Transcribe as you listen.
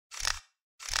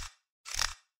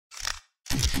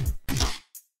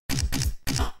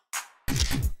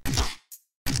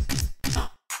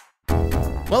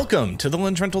Welcome to the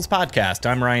Lensrentals podcast.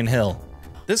 I'm Ryan Hill.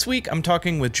 This week, I'm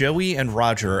talking with Joey and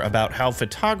Roger about how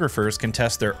photographers can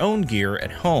test their own gear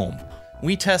at home.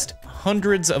 We test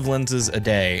hundreds of lenses a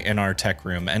day in our tech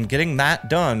room, and getting that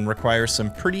done requires some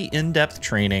pretty in-depth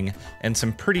training and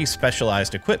some pretty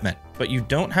specialized equipment. But you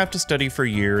don't have to study for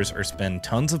years or spend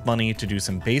tons of money to do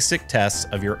some basic tests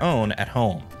of your own at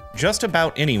home. Just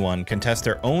about anyone can test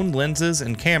their own lenses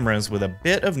and cameras with a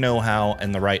bit of know-how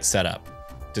and the right setup.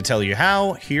 To tell you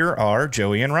how, here are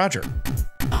Joey and Roger.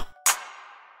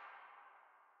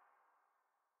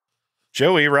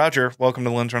 Joey, Roger, welcome to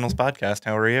the Lensrentals podcast.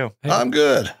 How are you? Hey. I'm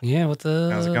good. Yeah, what's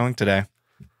up? How's it going today?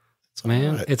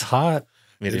 Man, right. It's hot.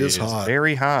 It is hot.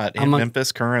 Very hot in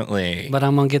Memphis currently. But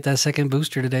I'm going to get that second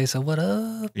booster today, so what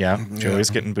up? Yeah,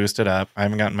 Joey's getting boosted up. I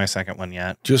haven't gotten my second one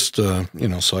yet. Just, so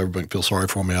everybody feels sorry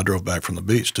for me, I drove back from the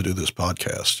beach to do this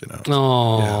podcast,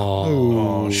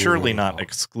 Oh. Surely not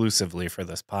exclusively for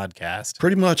this podcast.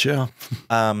 Pretty much, yeah.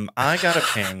 I got a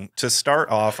ping to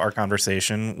start off our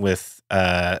conversation with,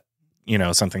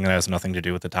 something that has nothing to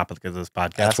do with the topic of this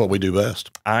podcast. That's what we do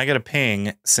best. I got a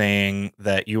ping saying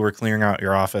that you were clearing out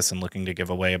your office and looking to give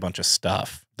away a bunch of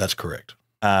stuff. That's correct.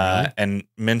 And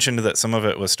mentioned that some of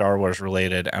it was Star Wars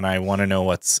related, and I want to know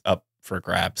what's up for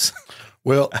grabs.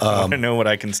 Well, I want to know what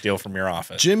I can steal from your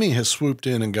office. Jimmy has swooped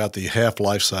in and got the half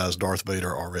life-size Darth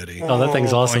Vader already. Oh, that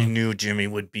thing's awesome. I knew Jimmy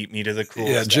would beat me to the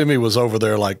coolest. Yeah, Jimmy was over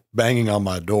there like banging on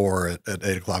my door at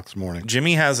 8 o'clock this morning.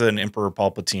 Jimmy has an Emperor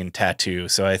Palpatine tattoo,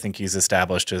 so I think he's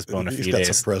established his bona fides. He's got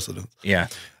some precedent. Yeah.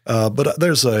 But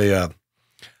there's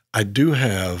I do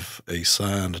have a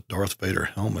signed Darth Vader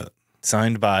helmet.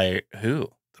 Signed by who?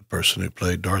 The person who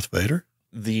played Darth Vader.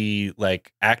 The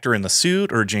actor in the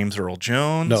suit or James Earl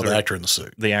Jones? No, the actor in the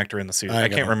suit. The actor in the suit. I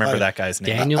can't remember that guy's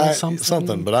name. Daniel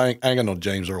something? But I ain't got no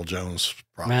James Earl Jones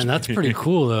props. Man, that's pretty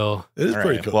cool, though. It is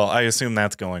pretty cool. Well, I assume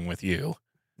that's going with you.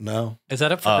 No. Is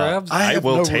that up for grabs? I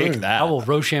will take that. I will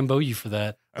Rochambeau you for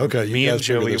that. Okay, me and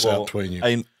Joey will. Between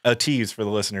you. A tease for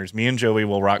the listeners. Me and Joey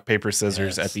will rock, paper,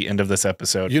 scissors at the end of this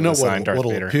episode. You know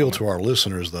what'll appeal to our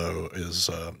listeners, though, is,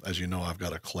 as you know, I've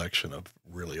got a collection of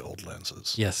really old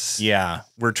lenses. Yes. Yeah.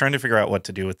 We're trying to figure out what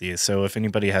to do with these. So if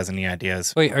anybody has any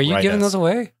ideas. Wait, are you giving those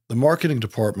away? The marketing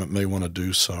department may want to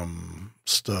do some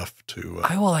stuff to.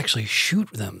 I will actually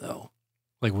shoot them, though,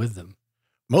 with them.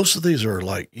 Most of these are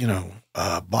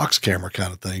box camera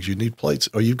kind of things. You need plates.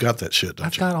 Oh, you've got that shit, don't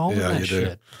I've you? got all of that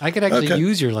shit. I could actually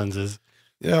use your lenses.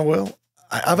 Yeah, well,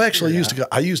 I've actually used a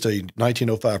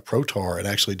 1905 Protar and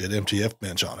actually did MTF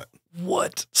bench on it.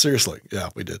 What? Seriously. Yeah,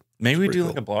 we did. Maybe we do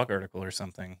a blog article or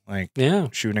something,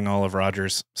 shooting all of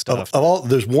Roger's stuff.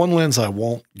 There's one lens I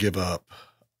won't give up.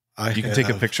 You can take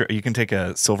a picture. You can take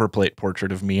a silver plate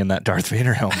portrait of me in that Darth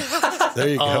Vader helmet. There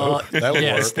you go. That would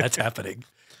yes, work. that's happening.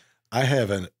 I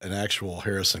have an actual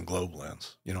Harrison Globe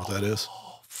lens. You know what that is?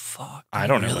 Oh, fuck. I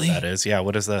don't know what that is. Yeah,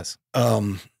 what is this?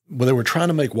 Well, they were trying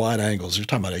to make wide angles. You're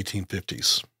talking about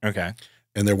 1850s. Okay.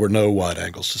 And there were no wide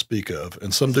angles to speak of.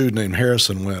 And some dude named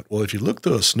Harrison went, well, if you look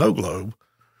through a snow globe,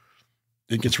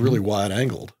 it gets really wide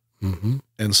angled. Mm-hmm.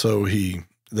 And so they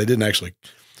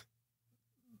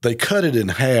cut it in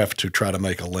half to try to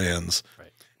make a lens.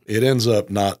 Right. It ends up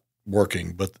not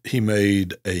working, but he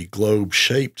made a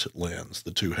globe-shaped lens,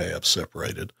 the two halves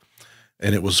separated,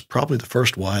 and it was probably the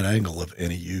first wide angle of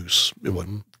any use. It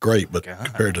wasn't great, but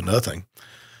compared to nothing.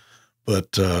 But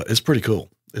it's pretty cool.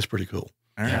 It's pretty cool.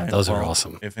 All right. Those are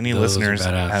awesome. If any listeners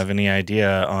have any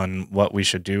idea on what we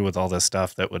should do with all this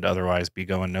stuff that would otherwise be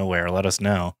going nowhere, let us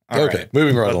know. Okay,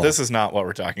 moving right along. This is not what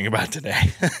we're talking about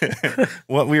today.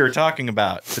 What we were talking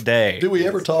about today. Do we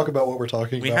ever talk about what we're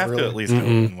talking about? We have to at least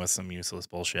open with some useless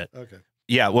bullshit. Okay.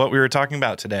 Yeah, what we were talking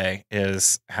about today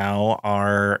is how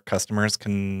our customers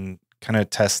can kind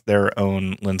of test their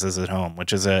own lenses at home,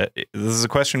 this is a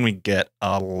question we get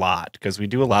a lot because we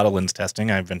do a lot of lens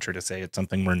testing. I venture to say it's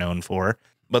something we're known for,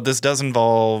 but this does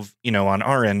involve, on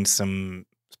our end, some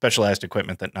specialized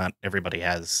equipment that not everybody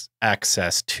has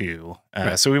access to.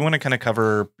 Right. So we want to kind of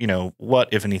cover, what,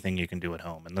 if anything, you can do at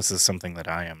home. And this is something that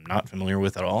I am not familiar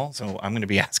with at all. So I'm going to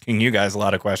be asking you guys a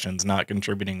lot of questions, not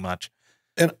contributing much.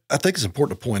 And I think it's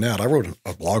important to point out, I wrote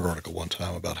a blog article one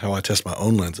time about how I test my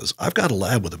own lenses. I've got a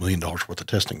lab with $1 million worth of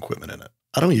testing equipment in it.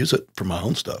 I don't use it for my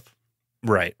own stuff.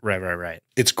 Right.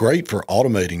 It's great for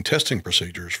automating testing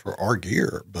procedures for our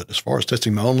gear, but as far as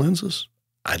testing my own lenses,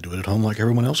 I do it at home like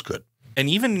everyone else could. And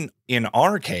even in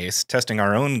our case, testing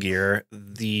our own gear,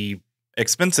 the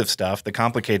expensive stuff, the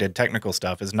complicated technical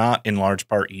stuff is not in large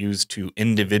part used to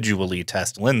individually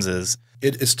test lenses.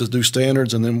 It's to do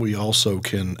standards, and then we also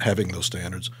can, having those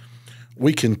standards,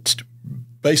 we can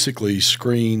basically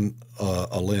screen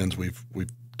a lens. We've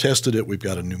tested it. We've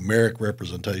got a numeric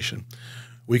representation.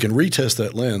 We can retest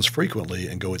that lens frequently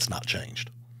and go, it's not changed.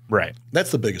 Right.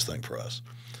 That's the biggest thing for us.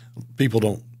 People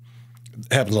don't –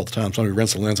 it happens all the time. Somebody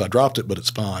rents the lens. I dropped it, but it's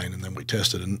fine. And then we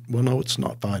test it. And, well, no, it's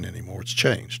not fine anymore. It's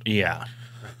changed. Yeah.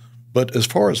 But as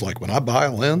far as like when I buy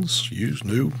a lens, used,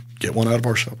 new, get one out of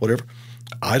our shop, whatever,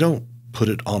 I don't put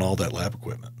it on all that lab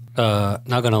equipment. Not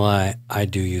going to lie, I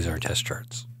do use our test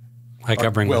charts. Like I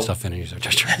bring my stuff in and use our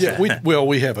test charts. Yeah, we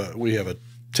have a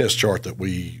test chart that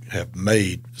we have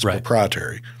made. It's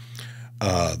proprietary.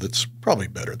 That's probably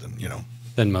better than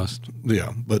than most.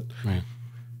 Yeah, but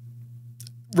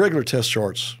regular test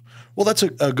charts. Well, that's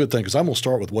a good thing because I'm going to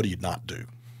start with what do you not do.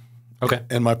 Okay.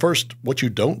 And my first, what you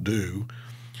don't do,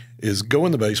 is go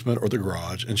in the basement or the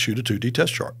garage and shoot a 2D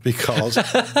test chart because,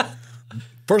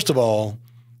 first of all,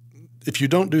 if you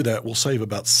don't do that, we'll save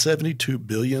about 72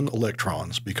 billion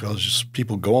electrons because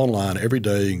people go online every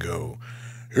day and go,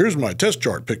 here's my test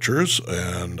chart pictures,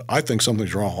 and I think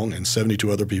something's wrong, and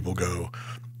 72 other people go,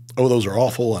 oh, those are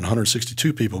awful, and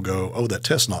 162 people go, oh, that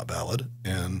test's not valid,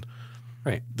 and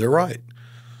they're right.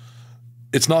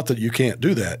 It's not that you can't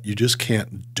do that. You just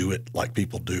can't do it like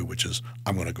people do, which is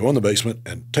I'm going to go in the basement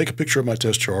and take a picture of my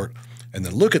test chart and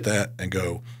then look at that and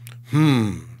go,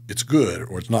 it's good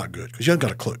or it's not good because you haven't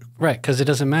got a clue. Right, because it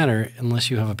doesn't matter unless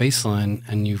you have a baseline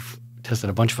and you've tested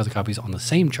a bunch of other copies on the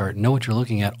same chart, know what you're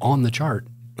looking at on the chart.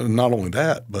 And not only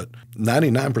that, but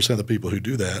 99% of the people who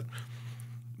do that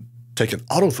take an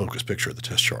autofocus picture of the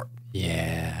test chart.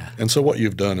 Yeah. And so what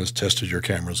you've done is tested your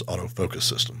camera's autofocus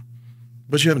system.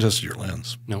 But you haven't tested your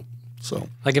lens. Nope. So,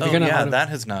 like if you're gonna that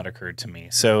has not occurred to me.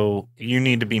 So you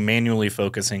need to be manually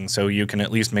focusing so you can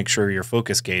at least make sure your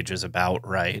focus gauge is about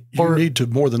right. You need to,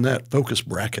 more than that, focus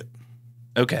bracket.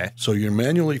 Okay. So you're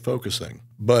manually focusing,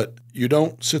 but you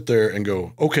don't sit there and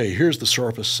go, okay, here's the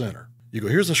sharpest center. You go,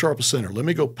 here's the sharpest center. Let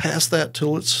me go past that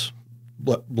till it's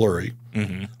blurry.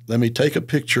 Mm-hmm. Let me take a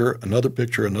picture, another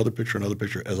picture, another picture, another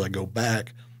picture as I go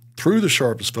back through the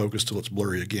sharpest focus till it's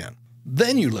blurry again.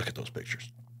 Then you look at those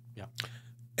pictures. Yeah.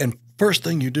 And first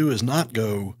thing you do is not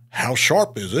go, how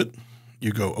sharp is it?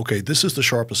 You go, okay, this is the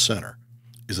sharpest center.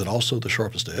 Is it also the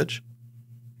sharpest edge?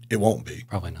 It won't be.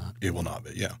 Probably not. It will not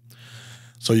be, yeah.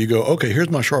 So you go, okay, here's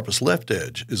my sharpest left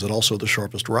edge. Is it also the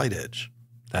sharpest right edge?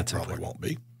 That's probably important. Won't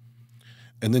be.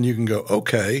 And then you can go,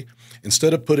 okay,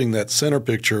 instead of putting that center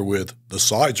picture with the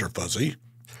sides are fuzzy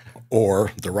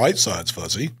or the right side's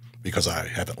fuzzy, because I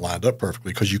haven't lined up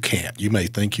perfectly, because you can't. You may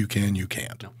think you can, you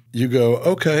can't. No. You go,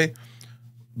 okay,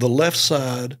 the left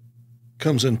side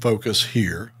comes in focus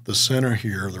here, the center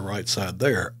here, the right side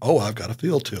there. Oh, I've got a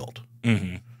field tilt.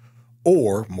 Mm-hmm.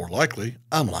 Or, more likely,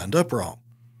 I'm lined up wrong.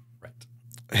 Right.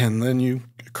 And then you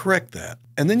correct that.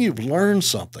 And then you've learned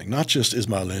something. Not just, is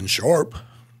my lens sharp?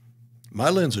 My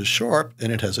lens is sharp,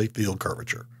 and it has a field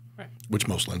curvature, which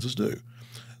most lenses do.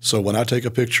 So when I take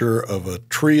a picture of a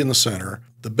tree in the center,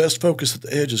 the best focus at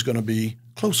the edge is going to be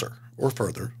closer or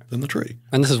further than the tree.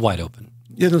 And this is wide open.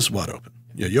 Yeah, this is wide open.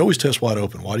 Yeah, you always test wide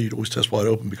open. Why do you always test wide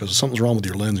open? Because if something's wrong with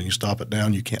your lens and you stop it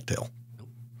down, you can't tell.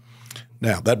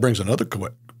 Now, that brings another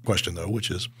question, though,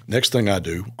 which is next thing I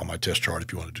do on my test chart,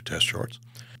 if you want to do test charts,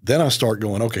 then I start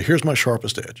going, okay, here's my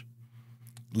sharpest edge.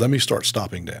 Let me start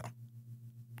stopping down.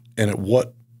 And at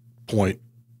what point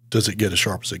does it get as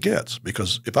sharp as it gets?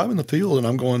 Because if I'm in the field and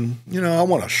I'm going, I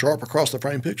want a sharp across the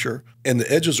frame picture and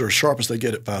the edges are as sharp as they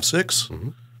get at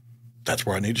 5.6, that's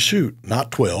where I need to shoot,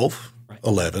 not 12,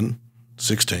 11,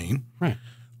 16. Right.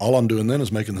 All I'm doing then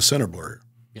is making the center blurrier.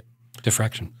 Yep.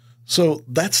 Diffraction. So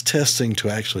that's testing to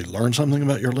actually learn something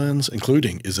about your lens,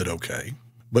 including is it okay?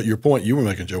 But your point you were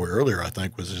making, Joey, earlier, I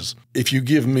think, was if you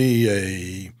give me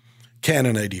a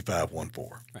Canon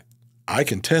 85-1.4, I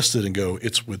can test it and go,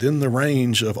 it's within the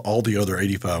range of all the other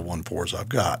 85-1.4s I've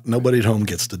got. Nobody at home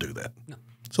gets to do that. No.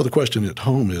 So the question at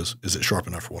home is it sharp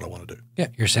enough for what I want to do? Yeah,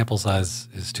 your sample size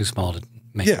is too small to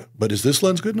make. Yeah, but is this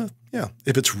lens good enough? Yeah.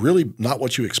 If it's really not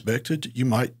what you expected, you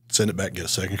might send it back and get a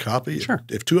second copy. Sure.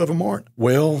 If two of them aren't,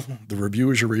 well, the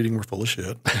reviewers you're reading were full of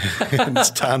shit, and it's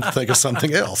time to think of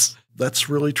something else. That's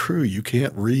really true. You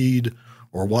can't read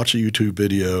or watch a YouTube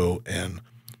video and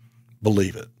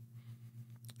believe it.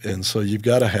 And so you've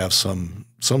got to have some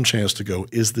chance to go,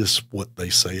 is this what they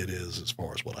say it is as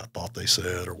far as what I thought they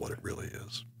said or what it really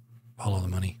is? Follow the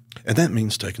money. And that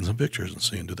means taking some pictures and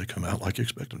seeing do they come out like you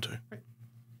expect them to.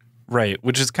 Right,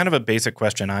 which is kind of a basic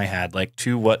question I had. Like,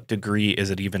 to what degree is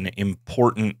it even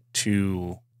important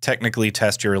to technically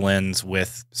test your lens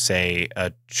with, say,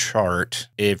 a chart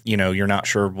if, you're not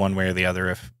sure one way or the other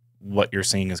if what you're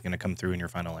seeing is going to come through in your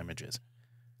final images?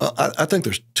 I think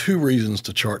there's two reasons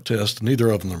to chart test.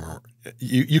 Neither of them are –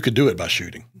 you could do it by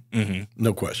shooting,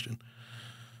 no question.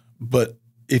 But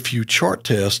if you chart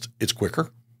test, it's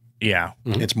quicker. Yeah.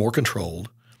 It's more controlled.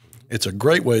 It's a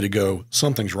great way to go,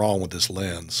 something's wrong with this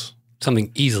lens.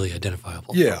 Something easily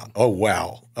identifiable. Yeah. Oh,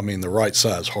 wow. I mean, the right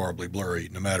side's horribly blurry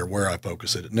no matter where I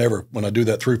focus it. It never, when I do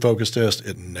that through focus test,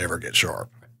 it never gets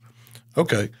sharp.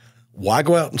 Okay. Why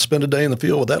go out and spend a day in the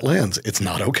field with that lens? It's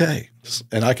not okay.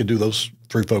 And I could do those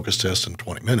through focus tests in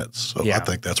 20 minutes. So I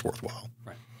think that's worthwhile.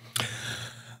 Right.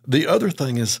 The other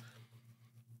thing is,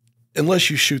 unless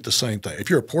you shoot the same thing. If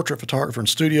you're a portrait photographer in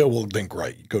studio, well, then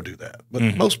great, go do that.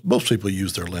 But most people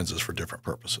use their lenses for different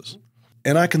purposes.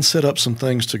 And I can set up some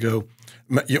things to go.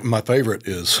 My favorite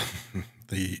is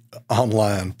the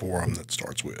online forum that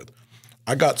starts with,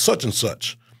 I got such and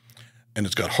such, and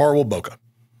it's got horrible bokeh.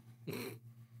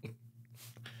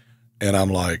 And I'm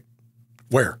like,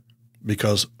 where?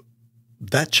 Because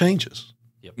that changes.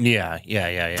 Yep.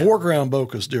 Yeah. Foreground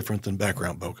bokeh is different than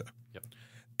background bokeh. Yep.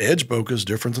 Edge bokeh is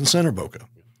different than center bokeh.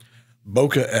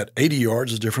 Bokeh at 80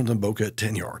 yards is different than bokeh at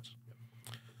 10 yards.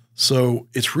 So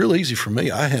it's real easy for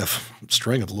me. I have a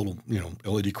string of little,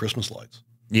 LED Christmas lights.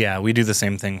 Yeah, we do the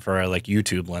same thing for our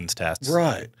YouTube lens tests.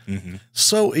 Right.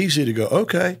 So easy to go,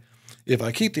 okay, if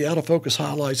I keep the out of focus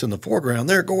highlights in the foreground,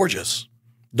 they're gorgeous.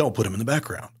 Don't put them in the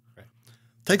background. Right.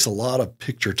 Takes a lot of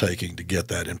picture taking to get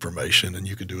that information, and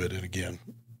you can do it in, again,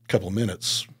 a couple of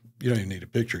minutes. You don't even need a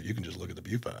picture. You can just look at the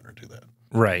viewfinder and do that.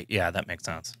 Right. Yeah, that makes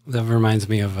sense. That reminds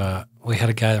me of, we had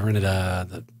a guy that rented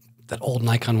that old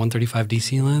Nikon 135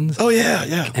 DC lens. Oh,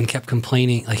 yeah. And kept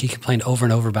complaining, he complained over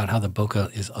and over about how the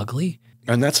bokeh is ugly.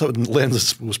 And that's how the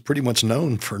lens was pretty much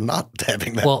known for not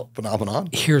having that phenomenon.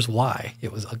 Here's why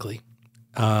it was ugly.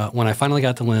 When I finally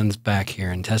got the lens back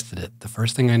here and tested it, the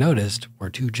first thing I noticed were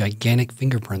two gigantic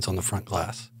fingerprints on the front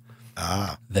glass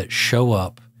that show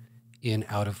up in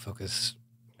out of focus.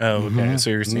 Oh, okay.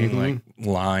 So you're seeing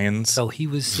lines. So he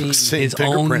was seeing his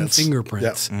own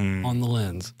fingerprints on the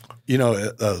lens.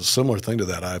 A similar thing to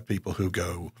that, I have people who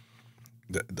go,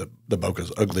 the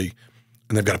bokeh's ugly,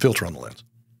 and they've got a filter on the lens.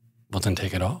 Well, then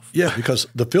take it off. Yeah, because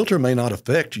the filter may not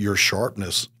affect your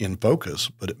sharpness in focus,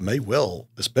 but it may well,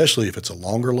 especially if it's a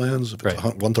longer lens, if it's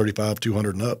 135,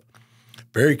 200 and up.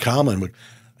 Very common.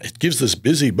 It gives this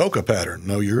busy bokeh pattern.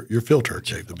 No, your filter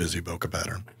gave the busy bokeh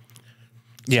pattern.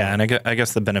 Yeah, and I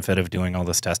guess the benefit of doing all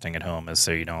this testing at home is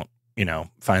so you don't,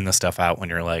 find the stuff out when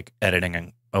you're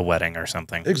editing a wedding or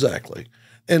something. Exactly.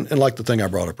 And like the thing I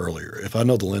brought up earlier, if I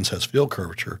know the lens has field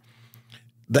curvature,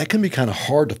 that can be kind of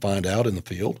hard to find out in the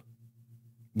field.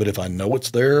 But if I know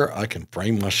it's there, I can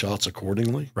frame my shots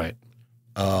accordingly. Right.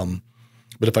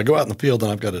 But if I go out in the field, then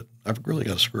I've really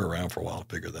got to screw around for a while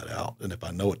to figure that out. And if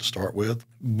I know what to start with.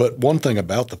 But one thing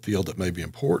about the field that may be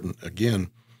important, again,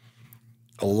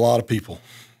 a lot of people,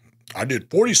 I did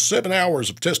 47 hours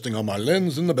of testing on my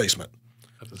lens in the basement.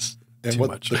 That is and too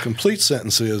what much. The complete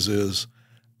sentence is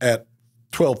at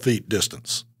 12 feet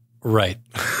distance. Right.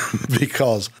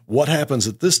 Because what happens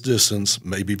at this distance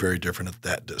may be very different at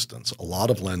that distance. A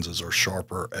lot of lenses are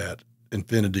sharper at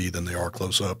infinity than they are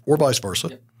close up, or vice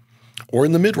versa, or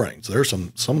in the mid-range. There's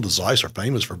some of the Zeiss are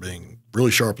famous for being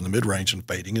really sharp in the mid-range and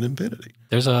fading at infinity.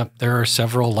 There are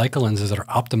several Leica lenses that are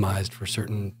optimized for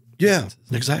certain distances.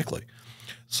 Exactly.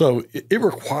 So it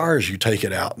requires you take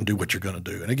it out and do what you're going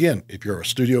to do. And again, if you're a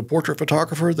studio portrait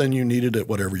photographer, then you need it at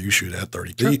whatever you shoot at,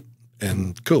 30 feet,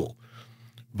 and cool.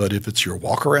 But if it's your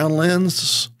walk-around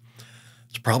lens,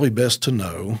 it's probably best to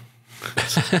know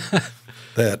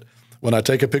that when I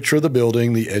take a picture of the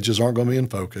building, the edges aren't going to be in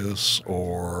focus,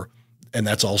 and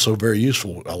that's also very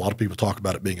useful. A lot of people talk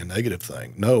about it being a negative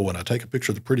thing. No, when I take a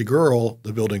picture of the pretty girl,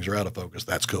 the buildings are out of focus.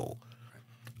 That's cool.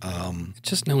 It's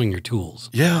just knowing your tools.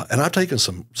 Yeah, and I've taken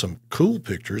some cool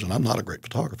pictures, and I'm not a great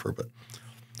photographer, but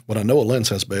when I know a lens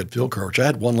has bad field curvature, I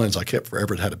had one lens I kept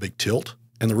forever that had a big tilt,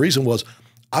 and the reason was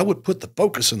I would put the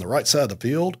focus in the right side of the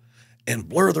field and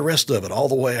blur the rest of it all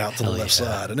the way out to the left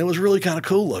side. And it was really kind of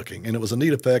cool looking. And it was a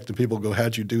neat effect. And people go,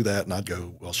 how'd you do that? And I'd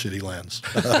go, well, shitty lens.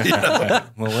 The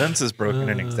lens is broken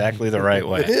in exactly the right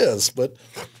way. It is. But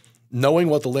knowing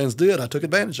what the lens did, I took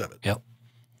advantage of it. Yep.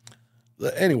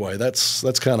 Anyway, that's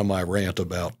kind of my rant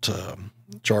about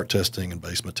chart testing and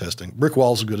basement testing. Brick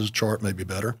walls as good as a chart, maybe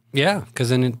better. Yeah, because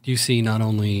then you see not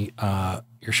only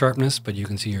your sharpness, but you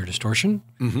can see your distortion.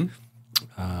 Mm-hmm.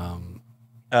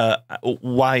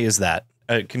 Why is that?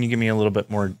 Can you give me a little bit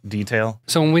more detail?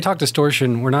 So when we talk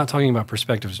distortion, we're not talking about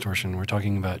perspective distortion. We're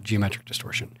talking about geometric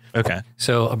distortion. Okay.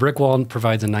 So a brick wall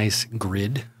provides a nice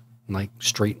grid, like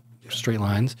straight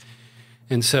lines.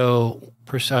 And so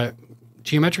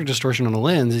geometric distortion on a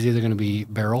lens is either going to be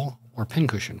barrel or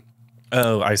pincushion.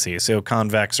 Oh, I see. So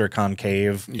convex or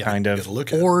concave kind of.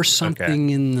 Look at or something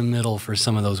in the middle for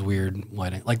some of those weird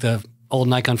white, like the old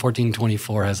Nikon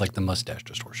 1424 has like the mustache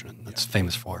distortion. That's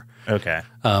famous for. Okay.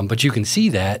 But you can see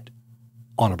that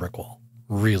on a brick wall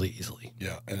really easily.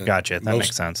 Yeah. And Gotcha. That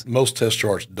makes sense. Most test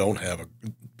charts don't have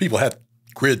people have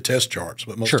grid test charts,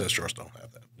 but most test charts don't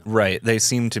have that. Right. They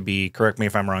seem to be, correct me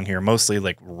if I'm wrong here, mostly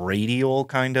like radial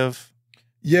kind of.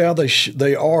 Yeah,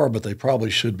 they are, but they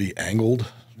probably should be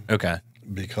angled. Okay.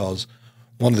 Because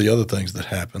one of the other things that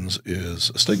happens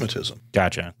is astigmatism.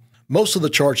 Gotcha. Most of the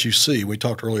charts you see, we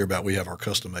talked earlier about we have our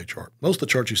custom-made chart. Most of the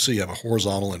charts you see have a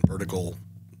horizontal and vertical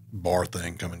bar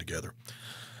thing coming together.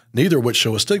 Neither of which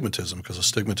show astigmatism because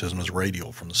astigmatism is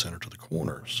radial from the center to the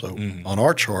corner. So on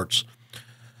our charts,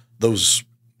 those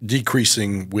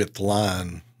decreasing width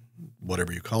line,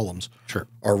 whatever you call them,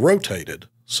 are rotated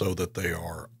so that they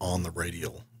are on the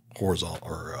radial, horizontal,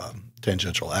 or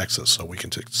tangential axis so we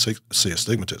can see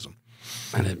astigmatism.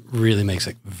 And it really makes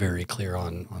it very clear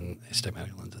on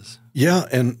astigmatic lenses. Yeah,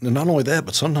 and not only that,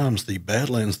 but sometimes the bad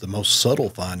lens, the most subtle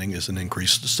finding is an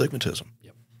increased astigmatism.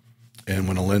 Yep. And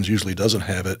when a lens usually doesn't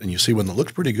have it, and you see one that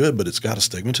looks pretty good, but it's got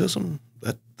astigmatism,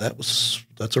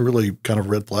 that's a really kind of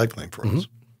red flag thing for us.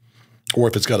 Or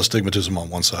if it's got astigmatism on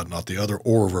one side, not the other,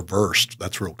 or reversed,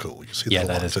 that's real cool. You see that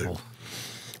a lot too. Cool.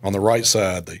 On the right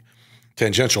side, the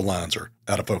tangential lines are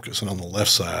out of focus, and on the left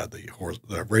side,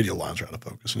 the radial lines are out of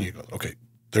focus. And you go, okay,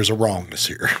 there's a wrongness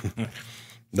here.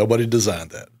 Nobody designed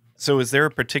that. So is there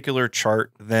a particular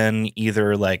chart then,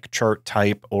 either like chart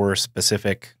type or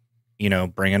specific,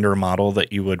 brand or model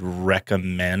that you would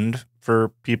recommend for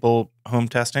people home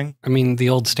testing? I mean, the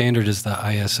old standard is the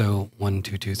ISO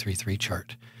 12233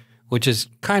 chart, which is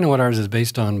kind of what ours is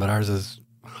based on, but ours is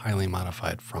highly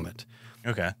modified from it.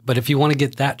 Okay. But if you want to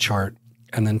get that chart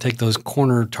and then take those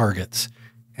corner targets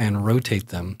and rotate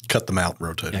them. Cut them out and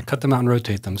rotate them. Yeah, cut them out and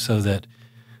rotate them so that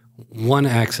one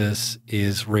axis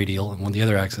is radial and the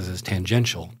other axis is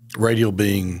tangential. Radial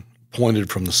being pointed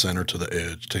from the center to the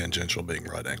edge, tangential being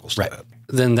right angles to that.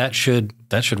 Then that should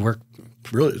work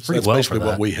really that's well basically for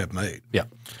what that. we have made. Yeah.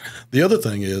 The other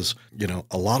thing is,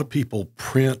 a lot of people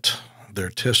print their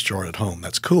test chart at home.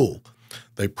 That's cool.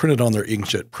 They print it on their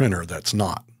inkjet printer. That's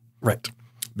not. Right.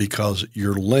 Because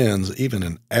your lens, even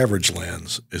an average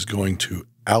lens, is going to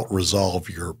out-resolve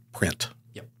your print.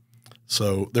 Yep.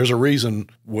 So there's a reason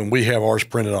when we have ours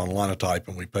printed on linotype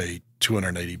and we pay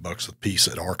 $280 a piece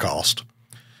at our cost.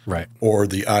 Right. Or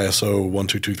the ISO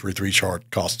 12233 chart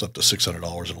costs up to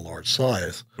 $600 in a large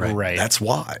size. Right. That's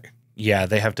why. Yeah,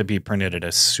 they have to be printed at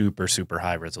a super, super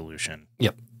high resolution.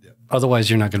 Yep. Otherwise,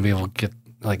 you're not going to be able to get,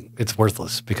 it's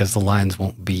worthless because the lines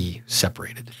won't be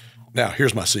separated. Now,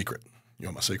 here's my secret. You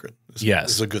want my secret?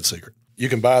 Yes. It's a good secret. You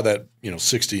can buy that,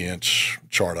 60-inch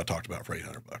chart I talked about for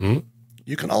 $800. Mm-hmm.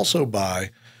 You can also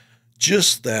buy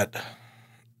just that,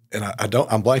 and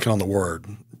I'm blanking on the word.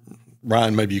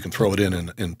 Ryan, maybe you can throw it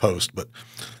in post, but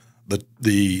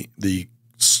the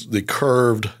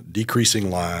curved decreasing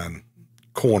line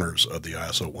corners of the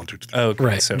ISO 122. Oh, okay.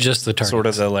 Right. So just the targets. Sort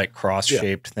of the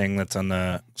cross-shaped thing that's on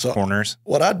the corners.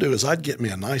 What I'd do is I'd get me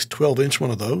a nice 12-inch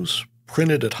one of those,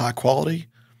 printed at high quality,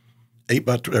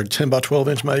 10 by 12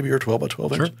 inch maybe, or 12 by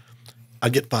 12 inch.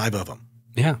 I'd get 5 of them.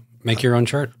 Yeah. Make your own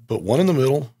chart. Put 1 in the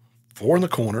middle, 4 in the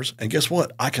corners, and guess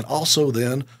what? I can also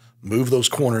then move those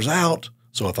corners out.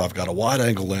 So if I've got a wide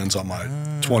angle lens on my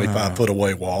 25 foot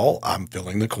away wall, I'm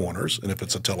filling the corners. And if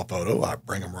it's a telephoto, I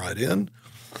bring them right in.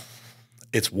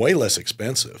 It's way less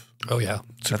expensive. Oh, yeah.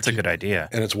 That's a good idea.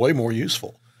 And it's way more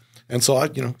useful. And so I,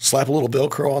 slap a little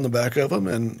Velcro on the back of them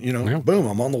and, boom,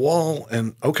 I'm on the wall.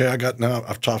 And okay,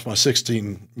 I've chopped my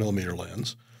 16 millimeter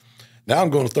lens. Now I'm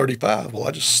going to 35. Well,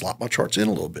 I just slot my charts in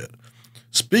a little bit.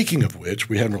 Speaking of which,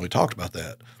 we haven't really talked about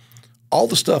that. All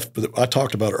the stuff that I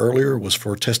talked about earlier was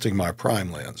for testing my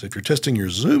prime lens. If you're testing your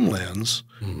zoom lens,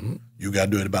 you got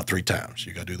to do it about 3 times.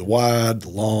 You got to do the wide, the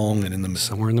long, and in the middle.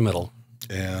 Somewhere in the middle.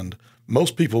 And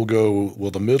most people go,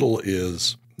 well, the middle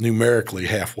is numerically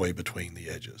halfway between the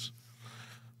edges.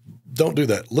 Don't do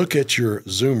that. Look at your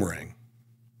zoom ring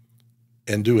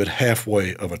and do it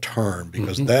halfway of a turn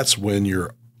because that's when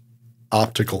your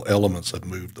optical elements have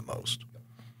moved the most.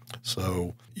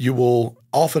 So you will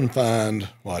often find,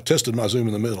 well, I tested my zoom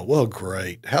in the middle. Well,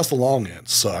 great. How's the long end?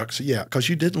 Sucks. Yeah, because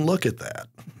you didn't look at that.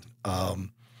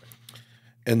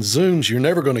 And zooms, you're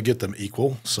never going to get them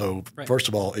equal. So first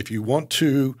of all, if you want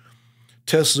to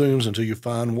test zooms until you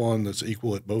find one that's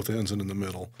equal at both ends and in the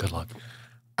middle. Good luck.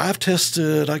 I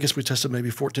guess we tested maybe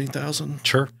 14,000.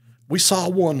 Sure. We saw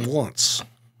one once.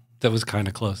 That was kind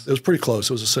of close. It was pretty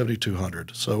close. It was a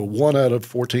 7,200. So 1 out of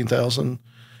 14,000,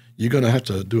 you're going to have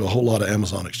to do a whole lot of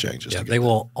Amazon exchanges. Yeah, they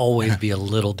will always be a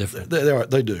little different.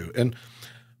 They do. And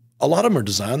A lot of them are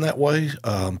designed that way,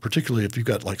 particularly if you've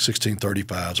got like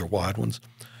 1635s or wide ones.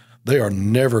 They are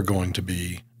never going to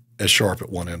be as sharp at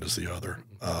one end as the other.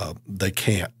 They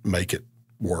can't make it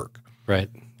work. Right.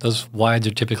 Those wides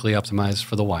are typically optimized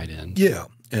for the wide end. Yeah.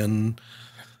 And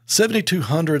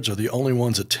 7200s are the only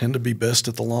ones that tend to be best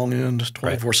at the long end.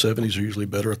 2470s are usually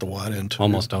better at the wide end too.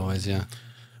 Almost always, yeah.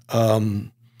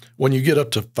 When you get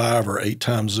up to 5 or 8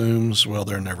 times zooms, well,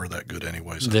 they're never that good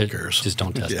anyways. Who cares? Just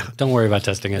don't test it. Don't worry about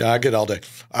testing it. Yeah, I get all day.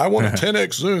 I want a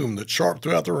 10x zoom that's sharp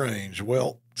throughout the range.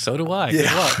 Well, so do I.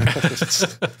 Yeah.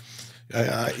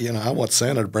 I want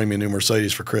Santa to bring me a new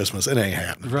Mercedes for Christmas. It ain't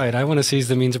happening. Right. I want to seize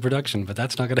the means of production, but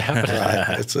that's not going to happen.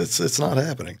 Right. It's not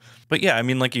happening. But yeah, I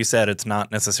mean, like you said, it's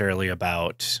not necessarily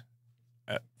about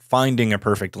finding a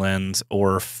perfect lens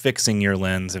or fixing your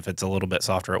lens if it's a little bit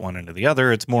softer at one end or the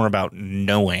other. It's more about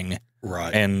knowing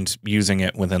and using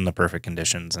it within the perfect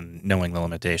conditions and knowing the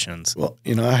limitations. Well,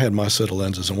 I had my set of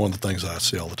lenses, and one of the things I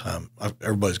see all the time,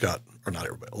 everybody's got, or not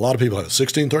everybody, a lot of people have a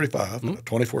 1635 and a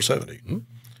 2470.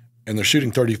 And they're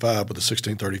shooting 35 with a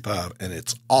 1635, and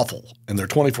it's awful. And their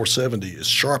 2470 is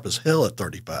sharp as hell at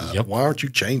 35. Yep. Why aren't you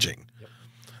changing? Yep.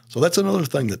 So that's another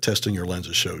thing that testing your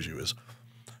lenses shows you is,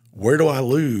 where do I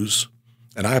lose?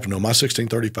 And I have to know my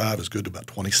 1635 is good to about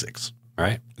 26.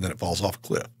 Right. And then it falls off a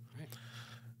cliff. Right.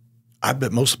 I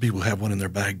bet most of the people who have one in their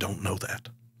bag don't know that.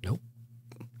 Nope.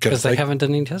 Because they haven't done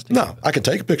any testing. No, I can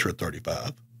take a picture at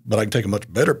 35, but I can take a much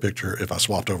better picture if I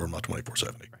swapped over my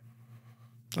 2470.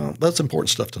 Right. That's important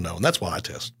stuff to know, and that's why I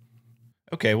test.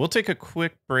 Okay, we'll take a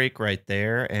quick break right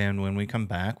there, and when we come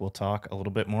back, we'll talk a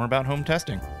little bit more about home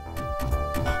testing.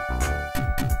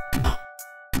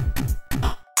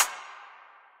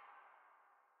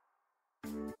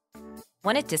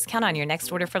 Want a discount on your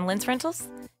next order from Lensrentals?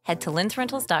 Head to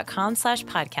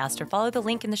lensrentals.com/podcast or follow the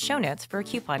link in the show notes for a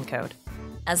coupon code.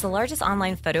 As the largest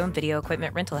online photo and video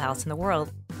equipment rental house in the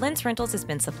world, Lensrentals has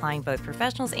been supplying both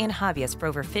professionals and hobbyists for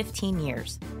over 15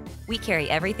 years. We carry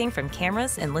everything from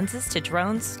cameras and lenses to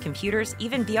drones, computers,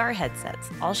 even VR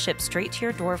headsets, all shipped straight to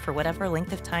your door for whatever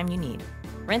length of time you need.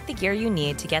 Rent the gear you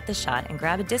need to get the shot and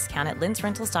grab a discount at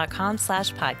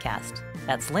lensrentals.com/podcast.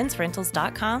 That's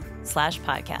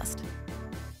lensrentals.com/podcast.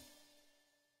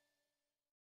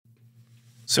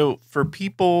 So for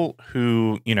people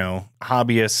who,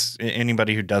 hobbyists,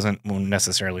 anybody who doesn't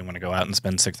necessarily want to go out and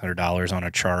spend $600 on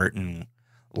a chart and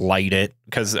light it,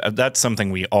 because that's something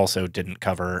we also didn't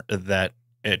cover, that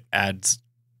it adds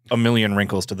a million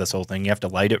wrinkles to this whole thing. You have to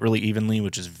light it really evenly,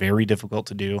 which is very difficult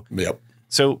to do. Yep.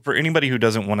 So for anybody who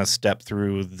doesn't want to step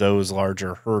through those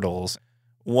larger hurdles,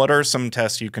 what are some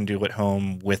tests you can do at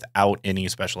home without any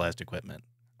specialized equipment?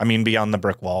 I mean, beyond the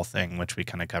brick wall thing, which we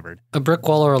kind of covered. A brick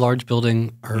wall or a large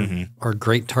building are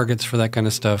great targets for that kind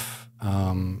of stuff.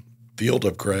 Field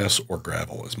of grass or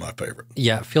gravel is my favorite.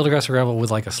 Yeah, field of grass or gravel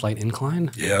with like a slight incline.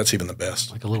 Yeah, that's even the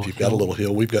best. Like a little If you've got a little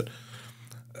hill, if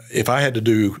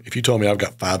you told me I've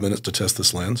got 5 minutes to test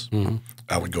this lens,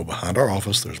 I would go behind our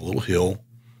office. There's a little hill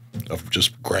of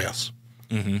just grass.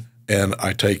 And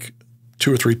I take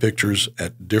 2 or 3 pictures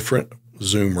at different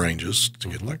zoom ranges to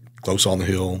get like close on the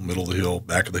hill, middle of the hill,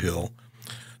 back of the hill.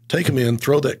 Take them in,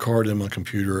 throw that card in my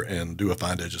computer, and do a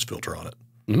find edges filter on it.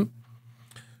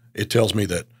 It tells me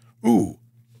that,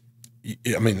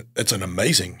 it's an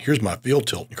amazing, here's my field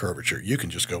tilt and curvature. You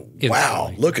can just go,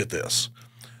 wow, look at this.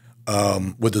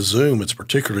 With the zoom, it's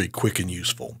particularly quick and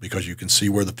useful because you can see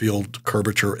where the field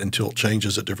curvature and tilt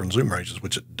changes at different zoom ranges,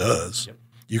 which it does. Yep.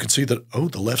 You can see that,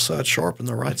 the left side's sharp and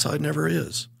the right side never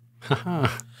is.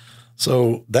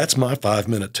 So that's my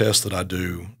 5-minute test that I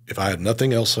do. If I had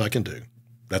nothing else I can do,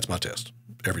 that's my test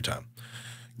every time.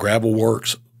 Gravel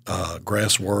works,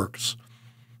 grass works.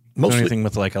 Mostly anything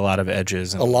with like a lot of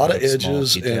edges. And a lot of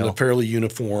edges and a fairly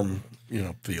uniform,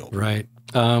 field. Right.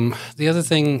 The other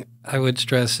thing I would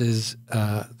stress is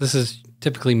this is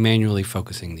typically manually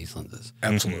focusing these lenses.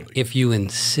 Absolutely. If you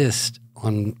insist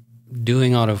on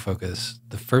doing autofocus,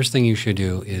 the first thing you should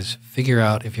do is figure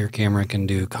out if your camera can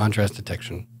do contrast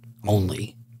detection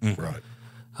only. Right.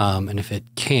 And if it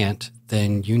can't,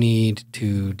 then you need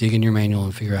to dig in your manual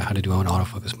and figure out how to do an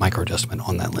autofocus micro adjustment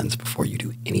on that lens before you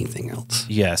do anything else.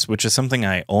 Yes, which is something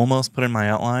I almost put in my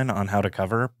outline on how to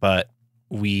cover, but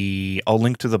I'll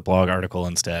link to the blog article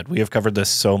instead. We have covered this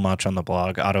so much on the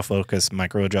blog. Autofocus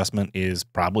micro adjustment is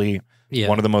probably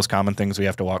one of the most common things we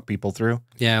have to walk people through.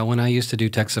 Yeah, when I used to do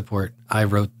tech support, I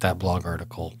wrote that blog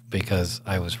article because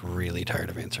I was really tired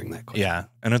of answering that question. Yeah,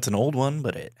 and it's an old one,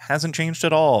 but it hasn't changed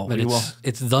at all. But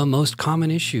it's the most common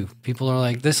issue. People are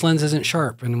like, this lens isn't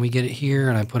sharp, and we get it here,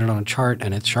 and I put it on a chart,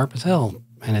 and it's sharp as hell.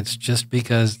 And it's just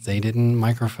because they didn't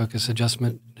microfocus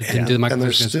adjustment. Didn't do the microfocus. And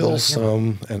there's still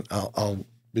some, and I'll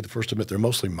be the first to admit they're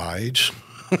mostly my age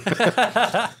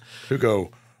who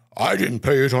go, I didn't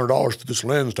pay $800 for this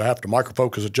lens to have to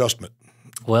microfocus adjustment.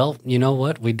 Well, you know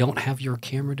what? We don't have your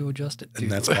camera to adjust it to.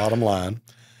 And that's bottom line.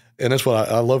 And that's what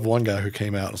I love. One guy who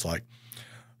came out and was like,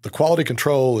 the quality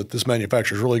control at this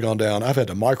manufacturer has really gone down. I've had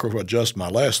to micro adjust my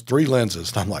last 3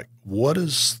 lenses. And I'm like, what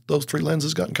has those 3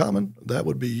 lenses got in common? That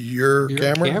would be your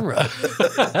camera.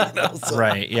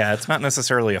 Right. Yeah. It's not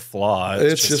necessarily a flaw.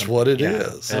 It's just what it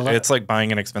is. It's like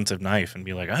buying an expensive knife and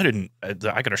be like, I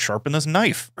got to sharpen this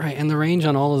knife. Right. And the range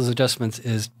on all of those adjustments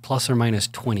is plus or minus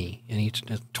 20 in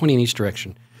each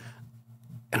direction.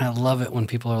 And I love it when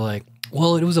people are like,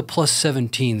 well, it was a plus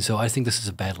 17, so I think this is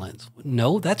a bad lens.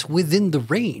 No, that's within the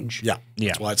range. Yeah.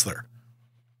 That's why it's there.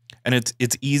 And it's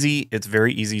easy. It's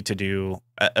very easy to do.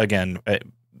 Again,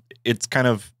 it's kind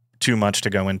of too much to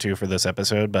go into for this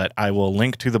episode, but I will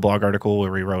link to the blog article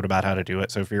where we wrote about how to do it.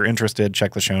 So if you're interested,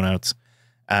 check the show notes.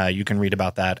 You can read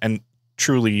about that. And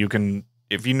truly, you can,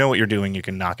 if you know what you're doing, you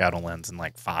can knock out a lens in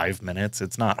like 5 minutes.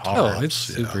 It's not hard. Oh, it's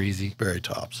super easy. Very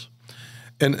tops.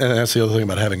 And that's the other thing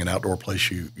about having an outdoor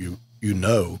place you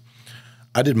know.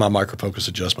 I did my microfocus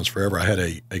adjustments forever. I had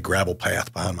a gravel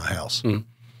path behind my house. Mm.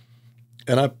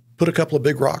 And I put a couple of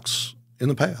big rocks in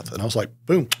the path. And I was like,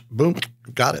 boom, boom,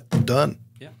 got it, done.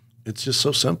 Yeah. It's just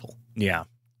so simple. Yeah.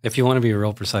 If you want to be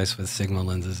real precise with Sigma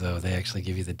lenses, though, they actually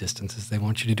give you the distances they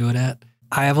want you to do it at.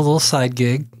 I have a little side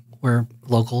gig where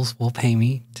locals will pay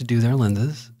me to do their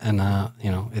lenses, and not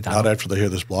after they hear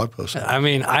this blog post. I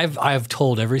mean, I've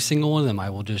told every single one of them,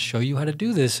 I will just show you how to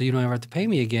do this, so you don't ever have to pay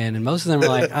me again. And most of them are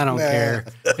like, I don't care.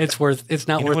 It's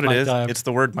not worth my time. It's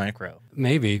the word micro.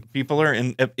 Maybe people are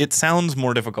in. It sounds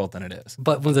more difficult than it is.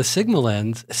 But with a Sigma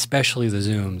lens, especially the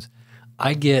zooms,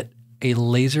 I get a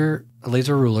laser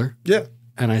ruler. Yeah.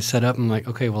 And I set up, I'm like,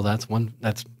 okay, well, that's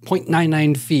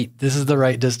 0.99 feet. This is the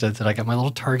right distance. And I got my little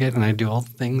target, and I do all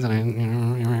the things,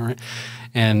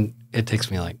 and it takes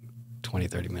me like 20,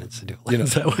 30 minutes to do it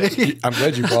that way. I'm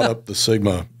glad you brought up the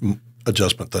Sigma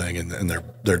adjustment thing and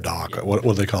their dock. Yeah. What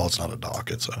do they call it? It's not a dock.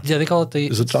 It's a... Yeah, they call it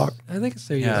Is it dock? I think it's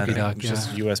their USB dock. It's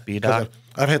just USB dock.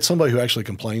 I've had somebody who actually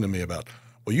complained to me about,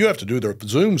 well, you have to do their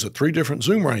zooms at 3 different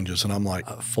zoom ranges. And I'm like,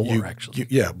 4 actually.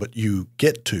 But you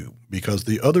get to, because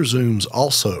the other zooms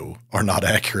also are not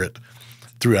accurate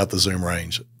throughout the zoom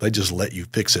range. They just let you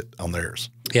fix it on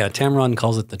theirs. Yeah, Tamron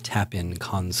calls it the tap-in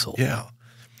console. Yeah.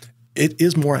 It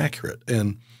is more accurate.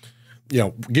 And,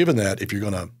 given that, if you're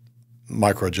going to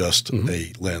micro adjust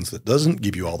a lens that doesn't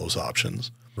give you all those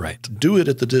options, right, do it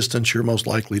at the distance you're most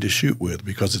likely to shoot with,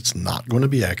 because it's not going to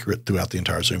be accurate throughout the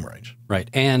entire zoom range. Right.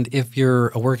 And if you're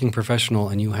a working professional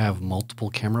and you have multiple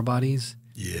camera bodies,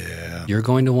 you're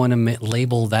going to want to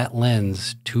label that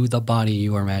lens to the body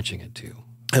you are matching it to.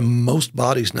 And most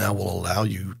bodies now will allow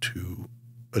you to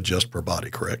adjust per body,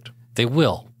 correct? They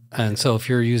will. And so if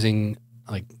you're using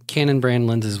like Canon brand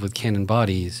lenses with Canon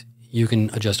bodies, you can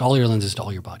adjust all your lenses to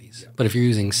all your bodies. Yeah. But if you're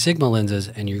using Sigma lenses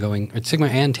and you're going Sigma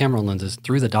and Tamron lenses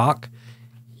through the dock,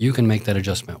 you can make that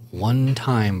adjustment one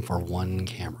time for one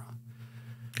camera.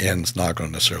 And it's not going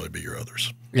to necessarily be your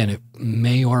others. And it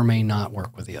may or may not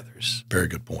work with the others. Very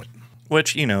good point.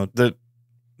 Which,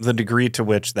 the degree to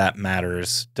which that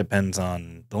matters depends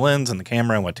on the lens and the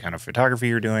camera and what kind of photography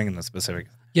you're doing and the specific.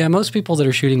 Yeah, most people that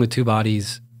are shooting with 2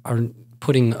 bodies are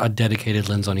putting a dedicated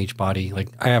lens on each body. Like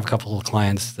I have a couple of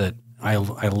clients that I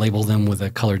label them with a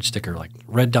colored sticker, like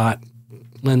red dot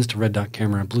lens to red dot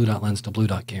camera, blue dot lens to blue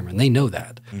dot camera, and they know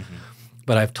that. Mm-hmm.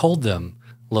 But I've told them,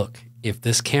 look, if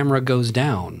this camera goes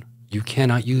down, you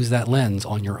cannot use that lens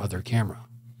on your other camera.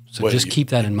 So just keep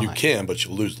that in mind. You can, but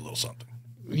you'll lose a little something.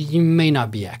 You may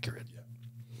not be accurate.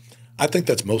 I think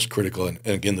that's most critical. And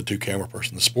again, the 2 camera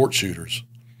person, the sport shooters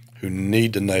who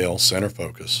need to nail center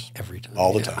focus every time,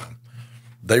 all the time.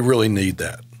 They really need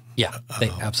that. Yeah, they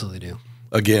absolutely do.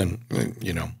 Again,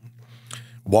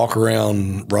 walk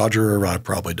around Roger, I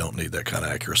probably don't need that kind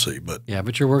of accuracy. But yeah,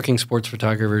 you're working sports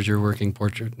photographers, you're working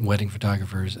portrait wedding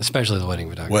photographers, especially the wedding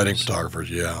photographers. Wedding photographers,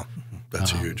 yeah.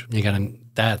 That's huge.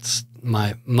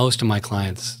 Most of my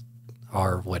clients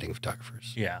are wedding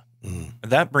photographers. Yeah.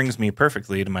 That brings me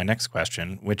perfectly to my next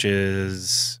question, which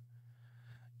is,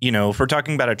 if we're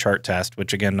talking about a chart test,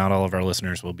 which again, not all of our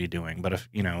listeners will be doing, but if,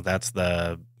 that's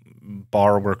the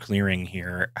bar we're clearing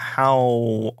here,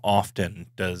 how often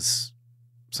does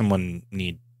someone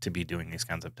need to be doing these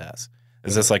kinds of tests?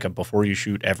 Is this like a before you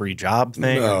shoot every job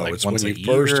thing? No, like it's once when a you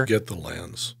year? first get the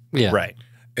lens. Yeah. Right.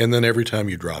 And then every time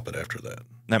you drop it after that.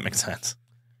 That makes sense.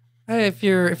 Hey, if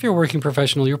you're a working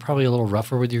professional, you're probably a little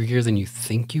rougher with your gear than you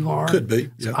think you are. Could be.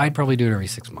 So I'd probably do it every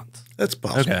 6 months. That's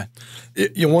possible.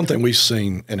 Okay. One thing we've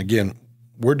seen, and again,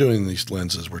 we're doing these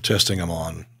lenses, we're testing them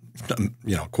on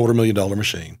 $250,000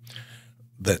 machine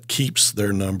that keeps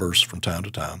their numbers from time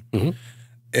to time. Mm-hmm.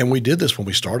 And we did this when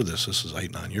we started this. This is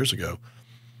 8-9 years ago.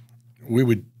 We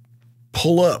would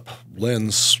pull up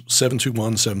lens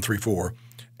 721, 734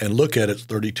 and look at its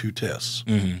 32 tests.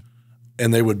 Mm-hmm.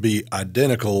 And they would be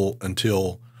identical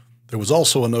until there was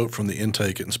also a note from the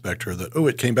intake inspector that,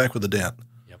 it came back with a dent.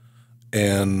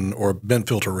 Or a bent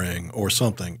filter ring or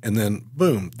something. And then,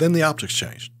 boom, then the optics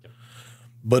changed. Yep.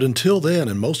 But until then,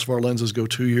 and most of our lenses go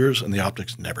 2 years, and the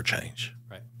optics never change.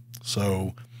 Right.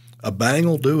 So a bang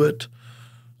will do it.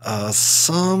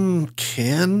 Some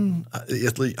can.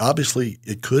 Obviously,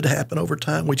 it could happen over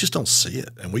time. We just don't see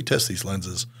it. And we test these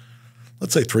lenses,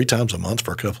 let's say 3 times a month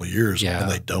for a couple of years, and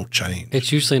they don't change.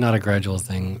 It's usually not a gradual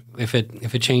thing. If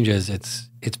it changes, it's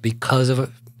because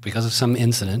of some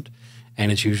incident. And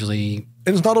it's usually –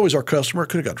 and it's not always our customer. It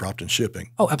could have got dropped in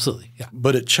shipping. Oh, absolutely, yeah.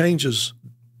 But it changes,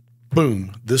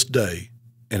 boom, this day,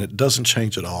 and it doesn't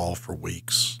change at all for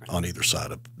weeks on either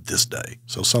side of this day.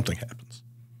 So something happens.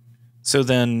 So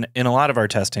then in a lot of our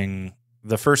testing,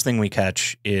 the first thing we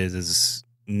catch is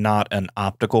not an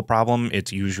optical problem.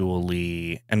 It's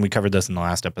usually – and we covered this in the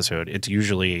last episode. It's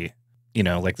usually,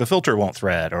 like the filter won't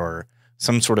thread or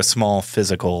some sort of small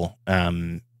physical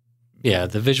yeah,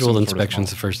 the visual inspection's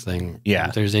the first thing. Yeah.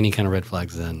 If there's any kind of red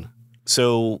flags then.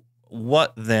 So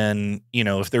what then,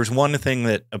 if there's one thing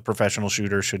that a professional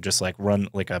shooter should just like run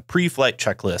like a pre-flight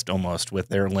checklist almost with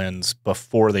their lens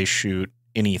before they shoot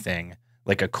anything,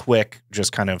 like a quick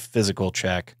just kind of physical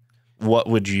check, what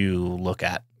would you look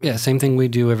at? Yeah, same thing we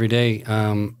do every day.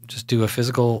 Just do a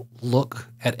physical look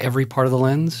at every part of the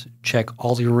lens, check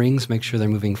all your rings, make sure they're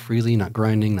moving freely, not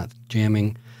grinding, not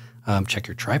jamming. Check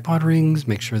your tripod rings,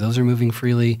 make sure those are moving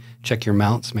freely. Check your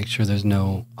mounts, make sure there's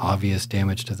no obvious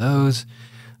damage to those.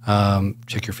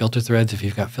 Check your filter threads if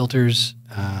you've got filters.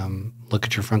 Look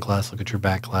at your front glass, look at your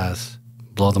back glass,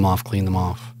 blow them off, clean them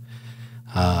off,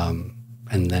 and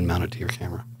then mount it to your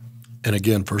camera. And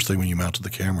again, first thing when you mount to the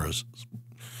camera is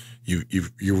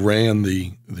you ran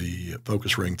the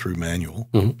focus ring through manual.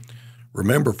 Mm-hmm.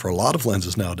 Remember, for a lot of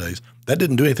lenses nowadays, that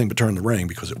didn't do anything but turn the ring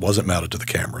because it wasn't mounted to the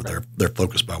camera. Right. They're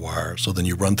focused by wire. So then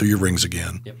you run through your rings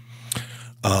again. Yep.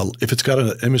 If it's got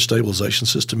an image stabilization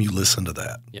system, you listen to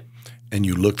that. Yep. And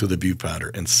you look through the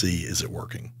viewfinder and see, is it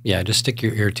working? Yeah, just stick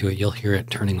your ear to it. You'll hear it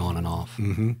turning on and off.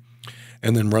 Mm-hmm.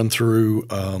 And then run through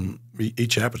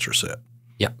each aperture set.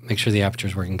 Yeah, make sure the aperture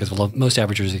is working because most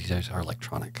apertures these days are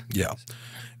electronic. Yeah.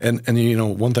 And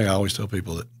one thing I always tell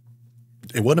people that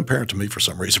it wasn't apparent to me for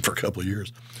some reason for a couple of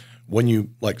years. When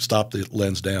you stop the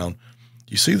lens down,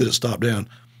 you see that it stopped down.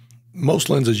 Most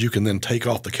lenses you can then take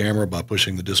off the camera by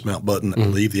pushing the dismount button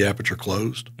and leave the aperture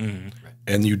closed. Mm-hmm. Right.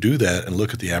 And you do that and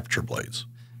look at the aperture blades.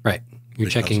 Right. You're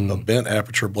checking a bent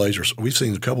aperture blade. We've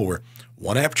seen a couple where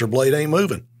one aperture blade ain't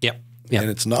moving. Yep. Yep.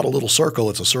 And it's not a little circle.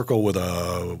 It's a circle with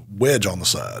a wedge on the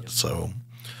side. Yep. So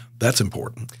that's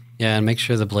important. Yeah, and make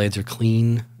sure the blades are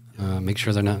clean. Make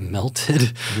sure they're not melted.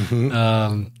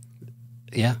 Mm-hmm.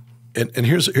 Yeah. And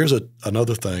here's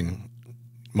another thing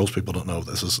most people don't know.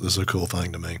 This is a cool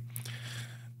thing to me.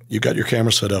 You got your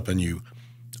camera set up and you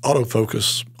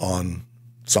autofocus on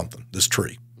something, this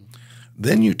tree.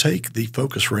 Then you take the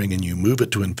focus ring and you move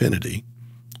it to infinity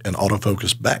and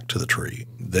autofocus back to the tree.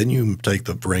 Then you take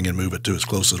the ring and move it to as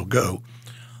close as it'll go.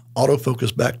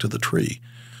 Autofocus back to the tree.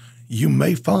 You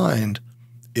may find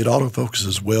it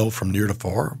autofocuses well from near to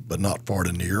far, but not far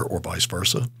to near or vice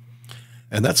versa.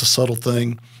 And that's a subtle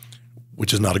thing,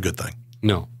 which is not a good thing.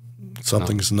 No.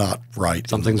 Something's not right.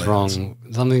 Something's wrong.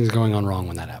 Something's going on wrong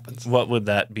when that happens. What would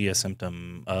that be a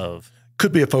symptom of?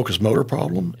 Could be a focus motor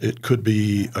problem. It could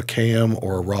be a cam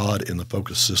or a rod in the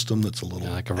focus system that's a little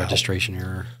like a registration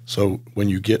error. So when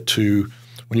you're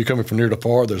coming from near to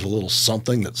far, there's a little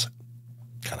something that's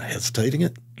kind of hesitating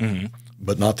it,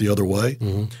 but not the other way.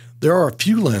 Mm-hmm. There are a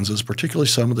few lenses, particularly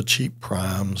some of the cheap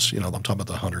primes, I'm talking about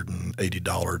the $180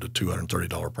 to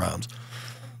 $230 primes.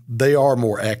 They are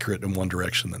more accurate in one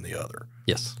direction than the other.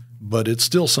 Yes. But it's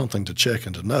still something to check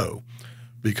and to know,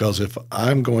 because if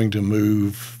I'm going to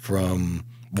move from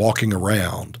walking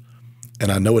around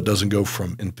and I know it doesn't go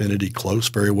from infinity close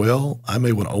very well, I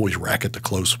may want to always rack it to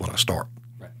close when I start.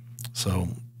 Right. So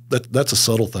that's a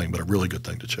subtle thing, but a really good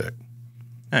thing to check.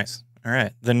 Nice. All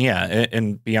right. Then, yeah,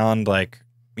 and beyond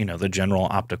the general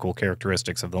optical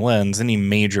characteristics of the lens, any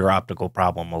major optical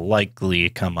problem will likely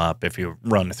come up if you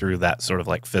run through that sort of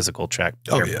physical check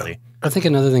carefully. Oh, yeah. I think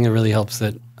another thing that really helps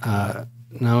that, I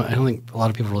don't think a lot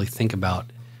of people really think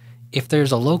about, if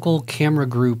there's a local camera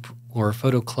group or a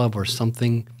photo club or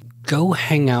something, go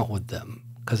hang out with them,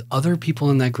 because other people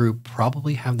in that group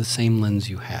probably have the same lens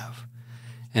you have.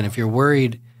 And if you're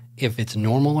worried if it's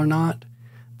normal or not,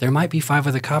 there might be 5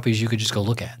 other copies you could just go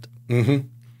look at. Mm-hmm.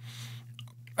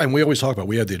 And we always talk about,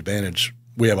 we have the advantage,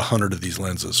 we have 100 of these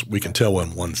lenses. We can tell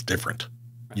when one's different.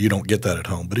 You don't get that at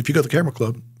home. But if you go to the camera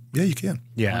club, yeah, you can.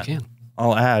 Yeah. You can.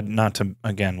 I'll add, not to,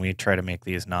 again, we try to make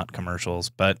these not commercials,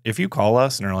 but if you call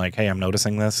us and are like, hey, I'm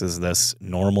noticing this, is this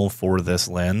normal for this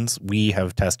lens? We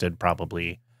have tested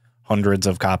probably hundreds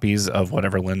of copies of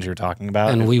whatever lens you're talking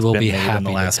about. And we will be happy in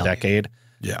the last to tell decade.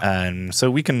 Yeah. And so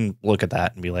we can look at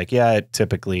that and be like, yeah, it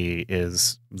typically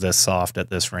is this soft at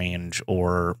this range,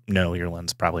 or no, your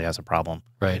lens probably has a problem.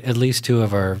 Right. At least 2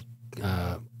 of our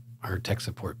tech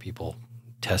support people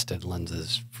tested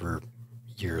lenses for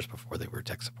years before they were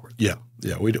tech support. Yeah.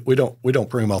 Yeah. We don't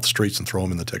bring them off the streets and throw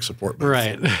them in the tech support booth.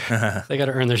 Right. They got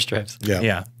to earn their stripes. Yeah.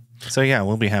 Yeah. So yeah,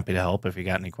 we'll be happy to help if you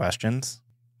got any questions.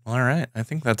 All right. I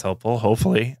think that's helpful.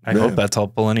 Hopefully. I hope that's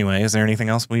helpful anyway. Is there anything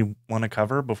else we want to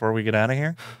cover before we get out of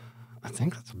here? I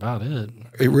think that's about it.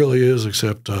 It really is,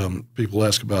 except people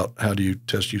ask about how do you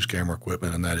test use camera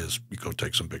equipment, and that is you go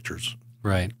take some pictures.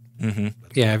 Right. Mm-hmm.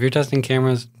 Yeah, if you're testing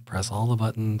cameras, press all the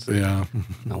buttons. Yeah.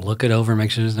 Look it over,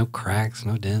 make sure there's no cracks,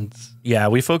 no dents. Yeah,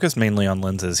 we focus mainly on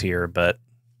lenses here, but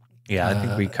yeah, I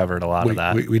think we covered a lot of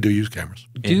that. We do use cameras.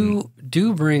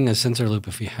 Do bring a sensor loop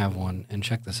if you have one and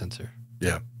check the sensor.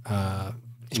 Yeah.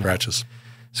 Scratches.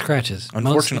 Scratches.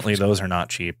 Unfortunately, those are not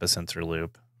cheap, a sensor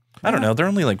loop. I don't know. They're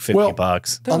only like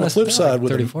 $50. On the flip side,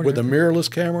 like 30, with a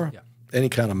mirrorless camera, Yeah. any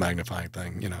kind of magnifying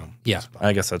thing, Yeah.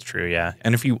 I guess that's true, yeah.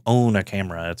 And if you own a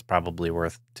camera, it's probably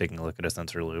worth taking a look at a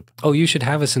sensor loop. Oh, you should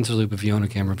have a sensor loop if you own a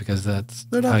camera because that's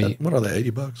They're how not what are they,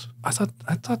 $80? I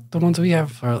thought the ones we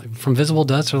have are from Visible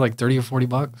Dust are like $30 or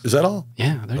 $40. Is that all?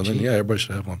 Yeah, they're Well, then, cheap. yeah, everybody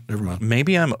should have one. Never mind.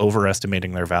 Maybe I'm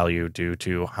overestimating their value due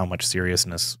to how much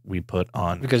seriousness we put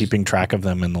on keeping track of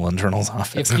them in the Lensrentals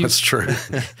office. That's true.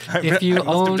 I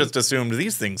must have just assumed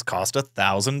these things cost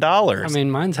 $1,000. I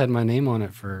mean, mine's had my name on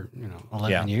it for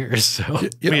 11 years. So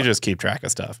we just keep track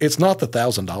of stuff. It's not the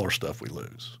 $1,000 stuff we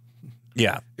lose.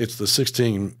 Yeah. It's the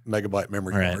 16 megabyte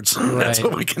memory cards. Right. That's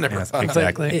what we can never find.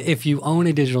 Exactly. if you own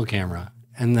a digital camera,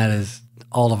 and that is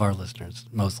all of our listeners,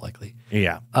 most likely,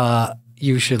 Yeah.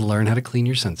 you should learn how to clean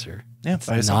your sensor. Yeah,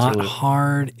 It's not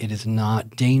hard. It is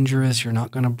not dangerous. You're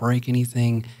not going to break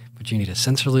anything, but you need a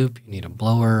sensor loop. You need a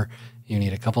blower. You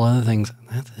need a couple other things. And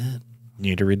that's it. You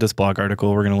need to read this blog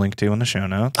article we're going to link to in the show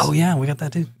notes. Oh, yeah, we got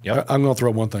that too. Yep. I'm going to throw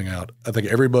one thing out. I think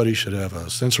everybody should have a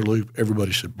sensor loop.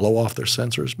 Everybody should blow off their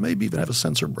sensors, maybe even have a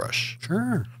sensor brush.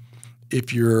 Sure.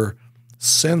 If your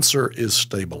sensor is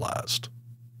stabilized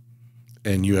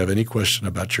and you have any question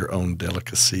about your own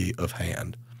delicacy of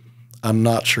hand, I'm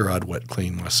not sure I'd wet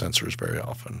clean my sensors very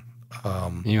often.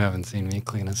 You haven't seen me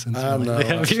clean a sensor. I know. lately,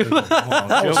 have you?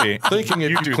 I was thinking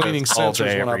if you're cleaning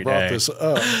sensors when I brought this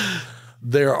up.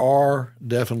 There are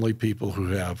definitely people who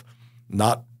have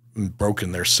not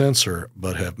broken their sensor,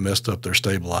 but have messed up their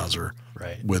stabilizer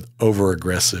with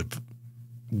over-aggressive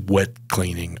wet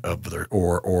cleaning of their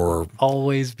or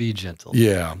Always be gentle.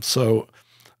 Yeah. So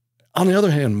on the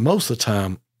other hand, most of the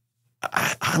time,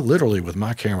 I literally with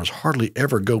my cameras hardly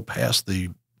ever go past the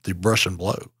brush and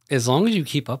blow. As long as you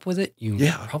keep up with it,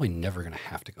 you're probably never going to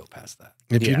have to go past that.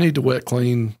 If you need to wet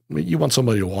clean, I mean, you want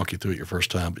somebody to walk you through it your first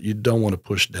time, but you don't want to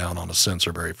push down on a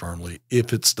sensor very firmly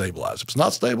if it's stabilized. If it's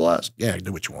not stabilized,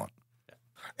 do what you want.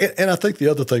 And I think the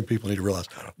other thing people need to realize,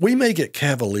 we may get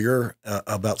cavalier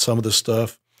about some of this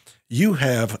stuff. You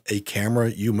have a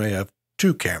camera, you may have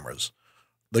 2 cameras.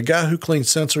 The guy who cleans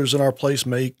sensors in our place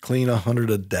may clean 100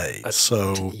 a day. That's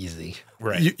easy.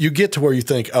 Right. You get to where you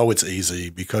think, oh, it's easy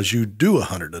because you do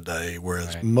 100 a day,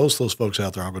 whereas most of those folks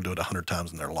out there aren't going to do it 100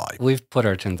 times in their life. We've put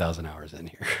our 10,000 hours in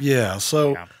here. Yeah.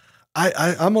 So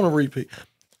I'm going to repeat.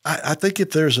 I think if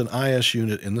there's an IS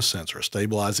unit in the sensor, a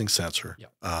stabilizing sensor,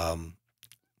 and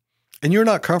you're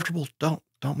not comfortable, don't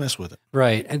mess with it.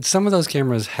 Right. And some of those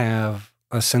cameras have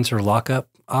a sensor lockup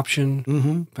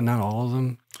option, but not all of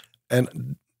them.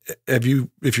 And if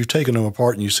you've taken them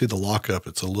apart and you see the lockup,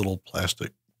 it's a little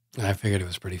plastic. I figured it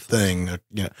was pretty thing.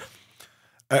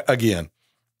 Again,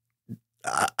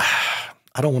 I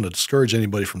don't want to discourage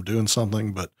anybody from doing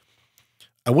something, but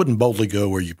I wouldn't boldly go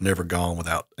where you've never gone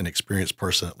without an experienced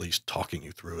person at least talking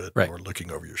you through it or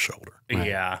looking over your shoulder. Right.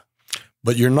 Yeah.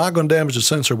 But you're not going to damage the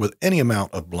sensor with any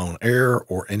amount of blown air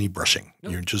or any brushing.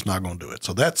 Nope. You're just not going to do it.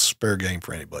 So that's fair game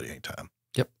for anybody anytime.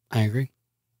 Yep, I agree.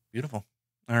 Beautiful.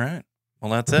 All right.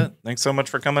 Well, that's it. Thanks so much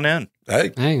for coming in.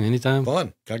 Hey, anytime.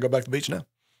 Fun. Can I go back to the beach now?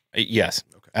 Yes.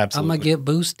 Okay. Absolutely. I'm going to get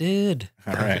boosted.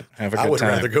 All right. Have a good time. I would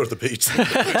rather go to the beach than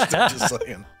the beach. Just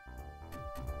saying.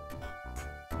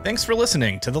 Thanks for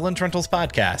listening to the Lensrentals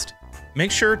podcast.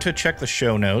 Make sure to check the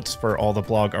show notes for all the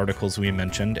blog articles we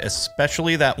mentioned,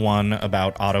 especially that one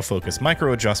about autofocus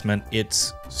micro adjustment.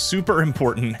 It's super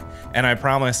important, and I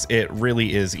promise it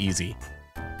really is easy.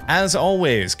 As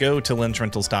always, go to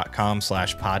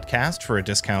lensrentals.com/podcast for a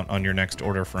discount on your next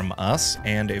order from us.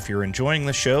 And if you're enjoying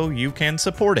the show, you can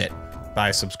support it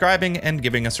by subscribing and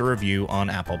giving us a review on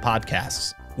Apple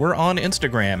Podcasts. We're on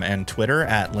Instagram and Twitter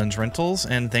at Lensrentals,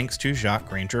 and thanks to Jacques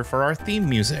Granger for our theme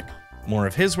music. More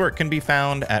of his work can be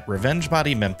found at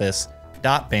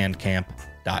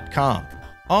revengebodymemphis.bandcamp.com.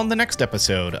 On the next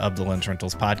episode of the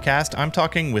Lensrentals podcast, I'm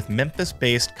talking with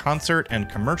Memphis-based concert and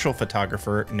commercial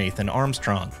photographer Nathan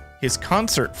Armstrong. His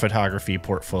concert photography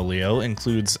portfolio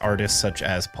includes artists such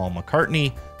as Paul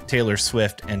McCartney, Taylor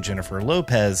Swift, and Jennifer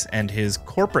Lopez, and his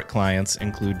corporate clients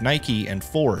include Nike and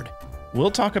Ford. We'll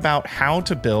talk about how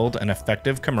to build an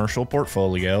effective commercial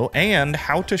portfolio and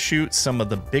how to shoot some of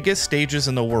the biggest stages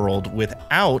in the world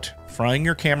without frying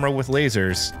your camera with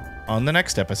lasers on the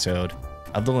next episode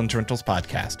of the Lensrentals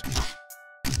podcast.